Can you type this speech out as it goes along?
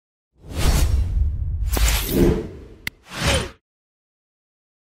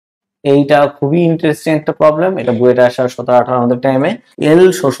এইটা খুবই ইন্টারেস্টিং একটা প্রবলেম, এটা বুয়েটে আসার 17-18 আমাদের টাইমে। এল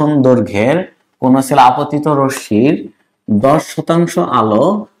শোষণ দৈর্ঘ্যের কোন সেল আপতিত রশ্মির 10% আলো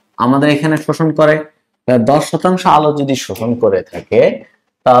আমাদের এখানে শোষণ করে। 10% আলো যদি শোষণ করে থাকে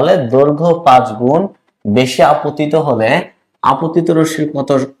তাহলে দৈর্ঘ্য 5 গুণ বেশি আপতিত হলে আপতিত রশ্মির কত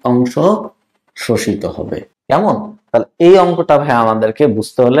অংশ শোষিত হবে। কেমন? তাহলে এই অঙ্কটা ভাই আমাদেরকে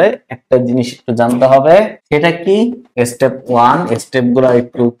বুঝতে হলে একটা জিনিস একটু জানতে হবে, সেটা কি? স্টেপ 1, স্টেপ গুলো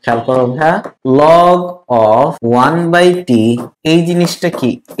একটু খেয়াল করো ভাই। লগ অফ 1/t এই জিনিসটা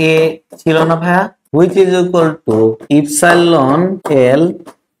কি? এ ছিল না ভাইয়া, which is equal to epsilon l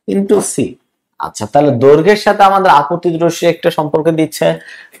into c। আচ্ছা, তাহলে দৈর্ঘ্যের সাথে আমাদের আপতিত রশ্মি একটা সম্পর্ক দিচ্ছে,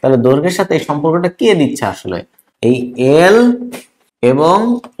 তাহলে দৈর্ঘ্যের সাথে এই সম্পর্কটা কে দিচ্ছে আসলে? এই এল এবং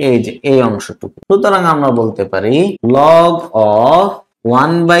এই যে এই অংশটুকু। সুতরাং আমরা বলতে পারি log of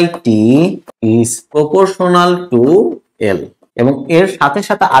 1/t is proportional to l। এবং এর সাথে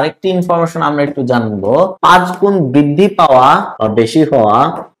সাথে আরেকটি ইনফরমেশন আমরা একটু জানবো, 5 গুণ বৃদ্ধি পাওয়া বা বেশি হওয়া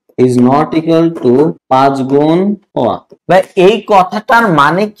is not equal to 5 গুণ হওয়া। ভাই এই কথাটার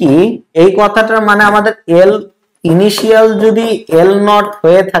মানে কি? এই কথাটার মানে আমাদের এল ইনিশিয়াল যদি এল নট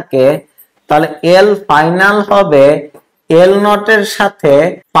হয়ে থাকে তাহলে এল ফাইনাল হবে এল নট এর সাথে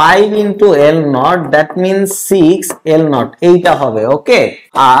 5 into L not, that means 6 L not, এইটা হবে। ওকে,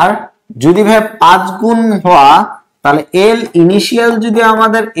 আর যদি ভাই 5 গুণ হওয়া তাহলে এল ইনিশিয়াল যদি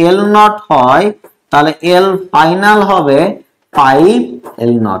আমাদের এল নট হয় তাহলে এল ফাইনাল হবে 5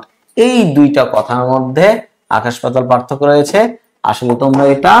 এল নট। এই দুইটা কথার মধ্যে আকাশ পাতাল পার্থক্য রয়েছে, আসলে তোমরা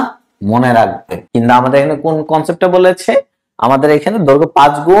এটা মনে রাখবে। কিন্তু আমাদের এখানে কোন কনসেপ্টটা বলেছে? আমাদের এখানে দৈর্ঘ্য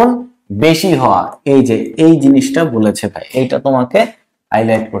 5 গুণ বেশি হওয়া, এই যে এই জিনিসটা বলেছে ভাই, এইটা তোমাকে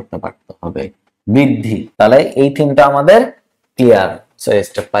হাইলাইট করতে পারতে হবে, বৃদ্ধি। তাহলে এই তিনটা আমাদের ক্লিয়ার। সো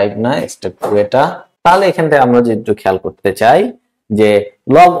স্টেপ 5 না, স্টেপ 2 এটা। তাহলে এখান থেকে আমরা যে একটু খেয়াল করতে চাই যে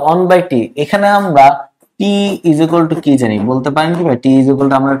log 1/t, এখানে আমরা t is equal to কি জানি? বলতে পারেন কি ভাই? t is equal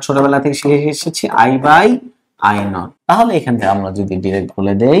to আমরা ছোটবেলা থেকে শিখে এসেছি I/I নট। তাহলে এখান থেকে আমরা যদি ডিরেক্ট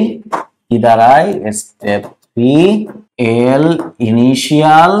বলে দেই কি দাঁড়ায়? Step 3, L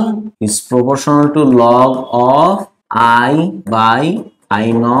initial is proportional to log of I/I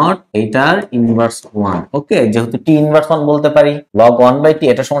not, এটার ইনভার্স 1। ওকে, যেহেতু t ইনভার্স 1 বলতে পারি, log 1/t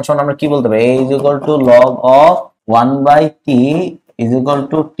এটা সমান সমান আমরা কি বলতে পারি? A is equal to log of 1/t is equal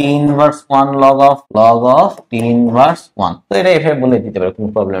to t inverse 1 log of t inverse 1। তো এটা এভাবে বলে দিতে পারে, কোনো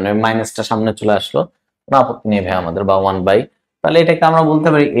প্রবলেম নেই। মাইনাসটা সামনে চলে আসলো, কোনো আপত্তি নেই ভাই আমাদের, বা 1/, তাহলে এটাকে আমরা বলতে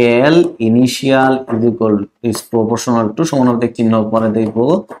পারি L initial is proportional to সমানুপাতিক চিহ্ন পরে দেখবো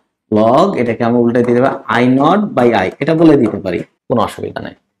log, এটাকে আমরা উল্টে দিতে পারি I নট বাই I, এটা বলে দিতে পারি, কোনো অসুবিধা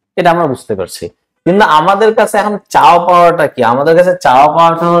নাই। এটা আমরা বুঝতে পারছি। কিন্তু আমাদের কাছে এখন চাওয়া পাওয়াটা কি? আমাদের কাছে চাওয়া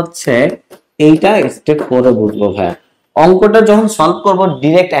পাওয়াটা হচ্ছে এইটা স্টেপ 4 এ বুঝবো ভাই। অঙ্কটা যখন সলভ করব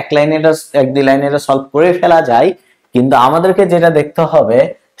ডিরেক্ট এক দুই লাইনে এটা সলভ করে ফেলা যায়, কিন্তু আমাদেরকে যেটা দেখতে হবে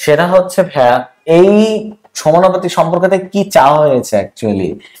সেটা হচ্ছে ভাইয়া এই সমানুপাতিক সম্পর্কতে কি চাওয়া হয়েছে অ্যাকচুয়ালি।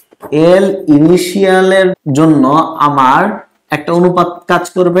 এল ইনিশিয়ালের জন্য আমার একটা অনুপাত কাজ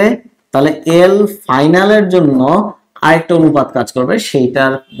করবে, তাহলে এল ফাইনালের জন্য আরেকটা অনুপাত কাজ করবে,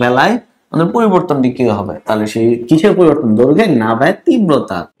 সেইটার বেলায় আমাদের পরিবর্তনটি কি হবে? তাহলে সেই কিসের পরিবর্তন? দৈর্ঘ্যের না ভাই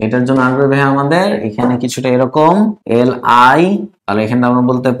তীব্রতা। এটার জন্য আসবে ভাই আমাদের এখানে কিছুটা এরকম এল আই, তাহলে এখানে আমরা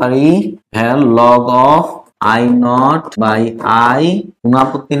বলতে পারি ভাই log of I not by I, কোনো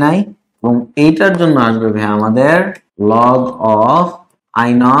আপত্তি নাই। এবং এইটার জন্য আসবে ভাই আমাদের log of I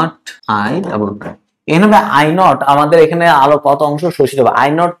not I double prime. এখানে আই নট আমাদের এখানে আলো কত অংশ শোষিত হবে? আই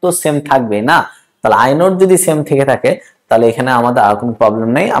নট তো সেম থাকবে না, তাহলে আই নট যদি সেম থেকে থাকে তাহলে এখানে আমাদের আর কোনো প্রবলেম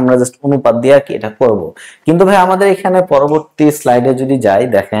নেই, আমরা জাস্ট অনুপাত দিয়ে কি এটা করব। কিন্তু ভাই আমাদের এখানে পরবর্তী স্লাইডে যদি যাই,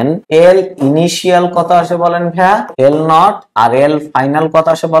 দেখেন এল ইনিশিয়াল কত আসে বলেন ভাইয়া? এল নট। আর এল ফাইনাল কত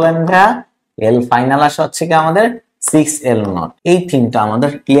আসে বলেন ভাইয়া? এল ফাইনাল আসে হচ্ছে কি আমাদের 6 এল নট। এই তিনটা আমাদের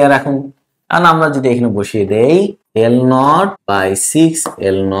ক্লিয়ার এখন। কারণ আমরা যদি এখানে বসিয়ে দেই L naught by 6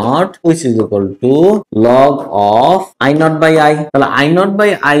 L naught which is equal to log of I naught by I, তাহলে I naught by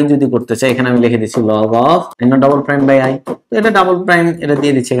I যদি করতে চাই এখানে আমি লিখে দিচ্ছি log of I naught double prime by I। তো এটা ডাবল প্রাইম এটা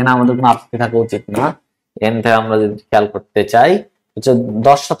দিয়ে দিচ্ছি, এখানে আমাদের কোনো আপত্তি থাকা উচিত না। এখান থেকে আমরা যদি খেয়াল করতে চাই হচ্ছে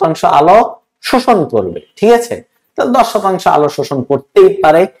 10% আলো শোষণ করবে, ঠিক আছে? তাহলে 10% আলো শোষণ করতেই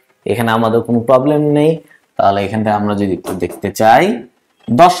পারে, এখানে আমাদের কোনো প্রবলেম নেই। তাহলে এখান থেকে আমরা যদি একটু দেখতে চাই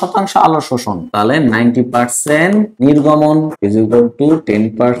 10% আলো শোষণ, তাহলে 90% নির্গমন is equal to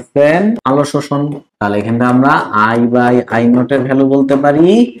 10% আলো শোষণ। তাহলে এখানে আমরা I by I নট এর ভ্যালু বলতে পারি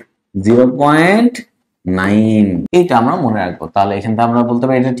 0.05। 9 এইটা আমরা মনে রাখবো। তাহলে এখান থেকে আমরা বলতে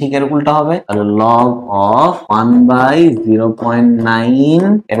পারি এটা ঠিক এর উল্টা হবে। তাহলে log of 1/0.9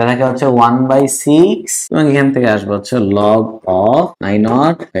 এটা থেকে হচ্ছে 1/6 এবং এখান থেকে আসবে হচ্ছে log of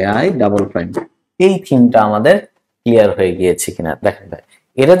I0 I double prime. এই থিমটা আমাদের ক্লিয়ার হয়ে গিয়েছে কিনা দেখেন ভাই।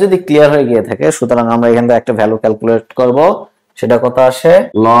 এটা যদি ক্লিয়ার হয়ে গিয়ে থাকে সুতরাং আমরা এখান থেকে একটা ভ্যালু ক্যালকুলেট করব। সেটা কত আসে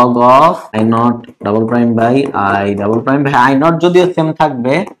log of I0 double prime by I double prime. ভাই I0 যদিও সেম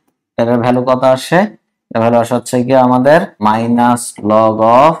থাকবে এটার ভ্যালু কত আসে, এটা ভ্যালু আসে হচ্ছে কি আমাদের মাইনাস log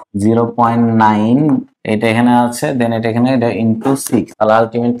of 0.9 এটা এখানে আছে দেন এটা এখানে এটা ইনটু 6। তাহলে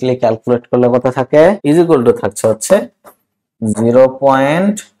আলটিমেটলি ক্যালকুলেট করলে কত থাকে ইজ ইকুয়াল টু থাকছে হচ্ছে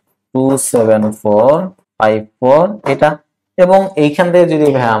 0.27454 এটা। এবং এইখান থেকে যদি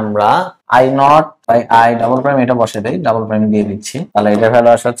ভাই আমরা I0 by I double prime এটা বসে দেই, ডাবল প্রাইম দিয়ে দিচ্ছি, তাহলে এটা ভ্যালু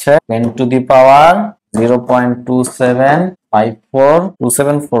আসে হচ্ছে 10 টু দি পাওয়ার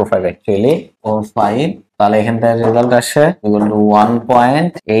 0.2745 অ্যাকচুয়ালি 45। তাহলে এখান থেকে রেজাল্ট আসে ইকুয়াল টু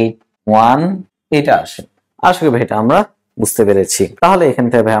 1.81 এটা আসে। আশা করি ভাই এটা আমরা বুঝতে পেরেছি। তাহলে এখান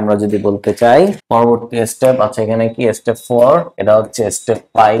থেকে ভাই আমরা যদি বলতে চাই পরবর্তী স্টেপ আছে এখানে কি স্টেপ 4, এটা হচ্ছে স্টেপ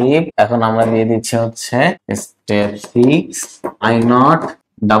 5। এখন আমরা দিয়ে দিচ্ছি হচ্ছে step 6 I0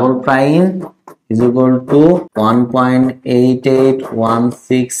 double prime is equal to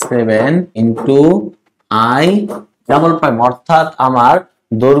 1.88167 into I double prime, অর্থাৎ আমার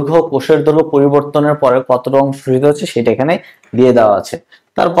দৈর্ঘ্য কোষের দৈর্ঘ্য পরিবর্তনের পরে কতটা অংশ সৃষ্টি হচ্ছে সেটা এখানে দিয়ে দেওয়া আছে।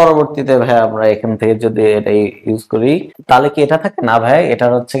 তার পরবর্তীতে ভাই আমরা এখান থেকে যদি এটা ইউজ করি তাহলে কি এটা থাকে না ভাই, এটা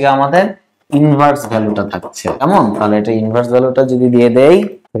হচ্ছে কি আমাদের ইনভার্স ভ্যালুটা থাকছে কেমন। তাহলে এটা ইনভার্স ভ্যালুটা যদি দিয়ে দেই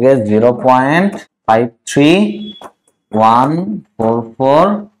থাকে 0.53144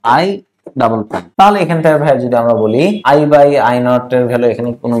 I ডাবল প্রাইম। তাহলে এখান থেকে ভাই যদি আমরা বলি I বাই I0 এর ভ্যালু এখানে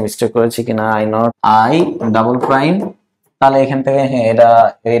কোনো মিস্টেক করেছি কিনা I0 I ডাবল প্রাইম, তাহলে এখান থেকে হ্যাঁ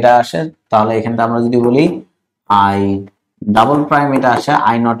এটা আসে। তাহলে এখান থেকে আমরা যদি বলি I ডাবল প্রাইম এটা আসে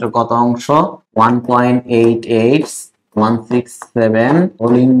I0 এর কত অংশ 1.88167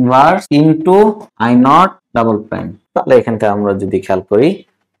 whole inverse into I0 double prime. তাহলে এখান থেকে আমরা যদি খেয়াল করি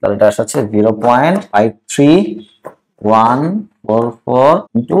তাহলে এটা আসছে 0.53144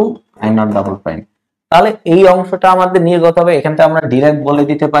 ইনটু I0 ডাবল প্রাইম। তাহলে এই অংশটা আমাদের নির্গত হবে। এখান থেকে আমরা ডাইরেক্ট বলে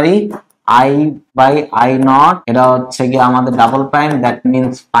দিতে পারি I বাই I0 এটা হচ্ছে কি আমাদের double prime, that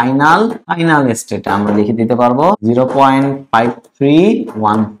means final state আমরা লিখে দিতে পারবো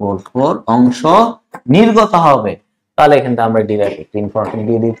 0.53144 অংশ নির্গত হবে। তাহলে এখান থেকে আমরা ডাইরেক্ট একটা ইনফরমেশন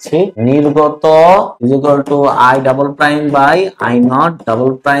দিয়ে দিচ্ছি নির্গত is equal to I double prime by I0 double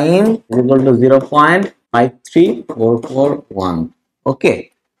prime is equal to 0.53441। ওকে,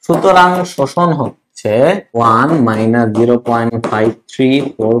 সুতরাং শোষণ হচ্ছে 1 minus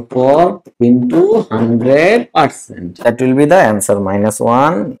 0.5344 into 100%, that will be the answer minus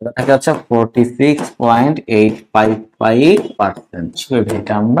 1 এটা হচ্ছে 46.855%।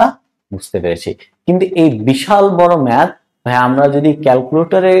 এটা আমরা বুঝতে পেরেছি। কিন্তু এই বিশাল বড় ম্যাথ ভাই আমরা যদি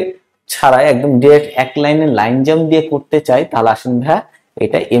ক্যালকুলেটরে ছাড়া একদম ডিরেক্ট এক লাইনে লাইন জাম্প দিয়ে করতে চাই তাহলে আসেন ভাই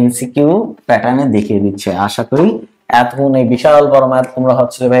এটা এমসিকিউ প্যাটার্নে দেখিয়ে দিচ্ছে। আশা করি এতক্ষণ এই বিশাল বড় ম্যাথ তোমরা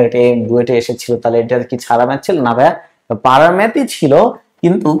হচ্ছে ভাই এটা বুয়েটে এসেছিল তাহলে এটা কি ছাড়া ম্যাথ ছিল না ভাই, পাড়ার ম্যাথই ছিল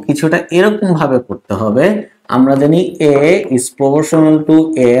কিন্তু কিছুটা এরকম ভাবে করতে হবে। আমরা জানি a is proportional to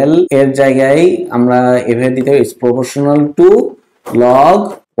l এর জায়গায় আমরা এভাবে দিতে হবে is proportional to log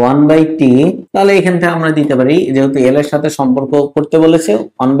 1/t। তাহলে এখান থেকে আমরা দিতে পারি যেহেতু l এর সাথে সম্পর্ক করতে বলেছে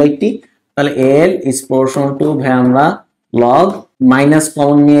 1/t, তাহলে l is proportional to ভাই আমরা log মাইনাস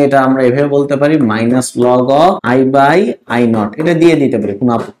কমন নিয়ে এটা আমরা এভাবে বলতে পারি minus log of I by I0 এটা দিয়ে দিতে পারি,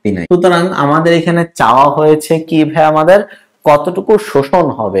 কোনো আপত্তি নাই। সুতরাং আমাদের এখানে চাওয়া হয়েছে কি ভাই আমাদের কতটুকু শোষণ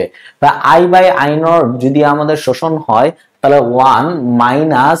হবে, বা I বাই I0 যদি আমাদের শোষণ হয় তাহলে 1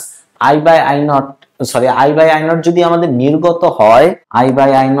 minus I by I0 sorry I by I0 যদি আমাদের নির্গত হয় I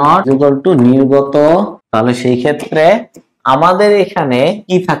by I0 equal to নির্গত, তাহলে সেই ক্ষেত্রে আমাদের এখানে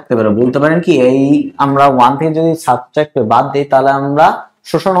কি থাকতে পারে বলতে পারেন কি এই আমরা 1 থেকে যদি সাবট্রাক্ট বাদ দেই তাহলে আমরা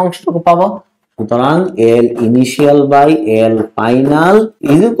শোষণ অংশটুকু পাবো। সুতরাং L initial by L final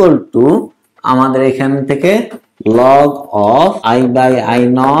is equal to আমাদের এখান থেকে log of I by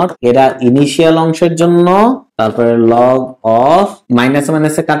I0 এরা ইনিশিয়াল অংশের জন্য, তারপরে log of মাইনাস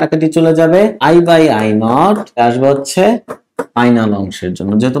মাইনাসে কাটাকাটি চলে যাবে I বাই I0 আসবে হচ্ছে ফাইনাল অংশের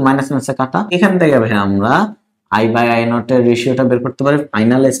জন্য, যেহেতু মাইনাস মাইনাসে কাটা এখান থেকে ভাই আমরা I বাই I0 এর রেশিওটা বের করতে পারি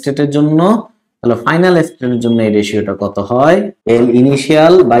ফাইনাল স্টেটের জন্য। তাহলে ফাইনাল স্টেটের জন্য এই রেশিওটা কত হয় L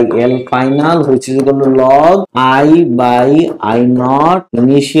initial by L final which is equal to log I by I0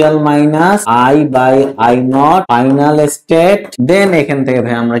 initial minus I by I0 final state. দেন এখান থেকে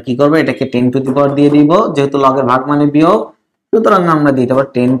ভাই আমরা কি করব এটাকে 10 টু দি পাওয়ার দিয়ে দিব যেহেতু লগ এর ভাগ মানে বিয়োগ, সুতরাং আমরা দিতে পারি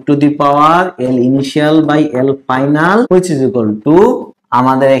 10 to the power L initial by L final which is equal to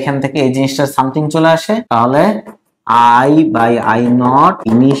আমাদের এখান থেকে এই জিনিসটা সামথিং চলে আসে, তাহলে I by I not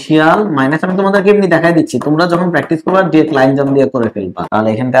initial minus, আমি তোমাদেরকে এমনি দেখাই দিচ্ছি, তোমরা যখন প্র্যাকটিস করবে ডিরেক্ট লাইন জাম্প দিয়ে করে ফেলবা। তাহলে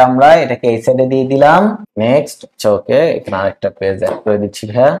এখান থেকে আমরা এটাকে এই সাইডে দিয়ে দিলাম। নেক্সট ওকে, এখানে আরেকটা পেজ অ্যাড করে দিচ্ছি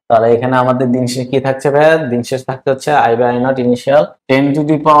ভাইয়া। তাহলে এখানে আমাদের দিন শেষে কি থাকছে ভাইয়া? দিন শেষ থাকতে হচ্ছে I by I not initial 10 to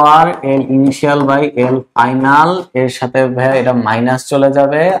the power L initial by L final, এর সাথে ভাইয়া এটা মাইনাস চলে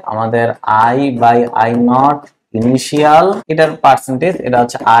যাবে, আমাদের I by I not initial, এটার পার্সেন্টেজ এটা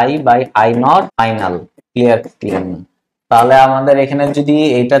হচ্ছে I by I not final. Clear? Clear না? তাহলে আমাদের এখানে যদি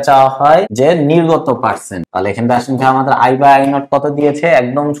এটা চাওয়া হয় যে নির্গত পার্সেন্ট, তাহলে এখানে আসলে আমাদের I বাই I নট কত দিয়েছে,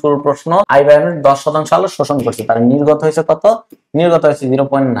 একদম শুরুর প্রশ্ন I বাই I নট 10% আলো শোষণ করছে, তাহলে নির্গত হয়েছে কত? নির্গত হয়েছে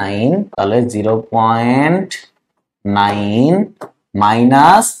 0.9, তাহলে 0.9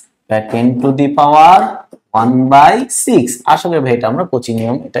 মাইনাস 10 টু দি পাওয়ার 1/6। আসলে ভাই এটা আমরা কোচিং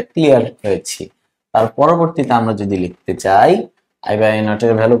নিয়ম এটা ক্লিয়ার হয়েছি। তার পরবর্তীতে আমরা যদি লিখতে চাই I বাই I নট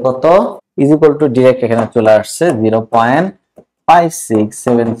এর ভ্যালু কত, ইজ ইকুয়াল টু ডিরেক্ট এখানে চলে আসছে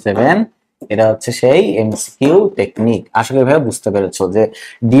 0.5677, এটা হচ্ছে সেই এমসিকিউ টেকনিক। আসলে ভাই বুঝতে পেরেছো যে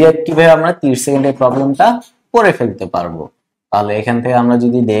ডিরেক্ট কিভাবে আমরা 30 সেকেন্ডের প্রবলেমটা করে ফেলতে পারবো। তাহলে এখান থেকে আমরা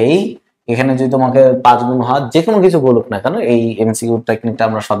যদি দেই, এখানে যদি তোমাকে 5 গুণ হয় যে কোনো কিছু বলুক না কেন, এই এমসিকিউ টেকনিকটা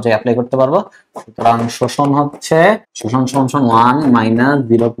আমরা সব জায়গায় অ্যাপ্লাই করতে পারবো। সুতরাং শোষণ হচ্ছে শোষণ 1 মাইনাস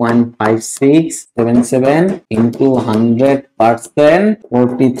 0.5677 ইনটু 100%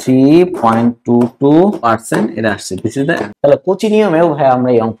 43.22% এটা আসছে। তাহলে কোচি নিয়মেও ভাই আমরা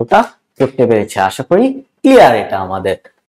এই অঙ্কটা করতে পেরেছি। আশা করি ক্লিয়ার এটা আমাদের।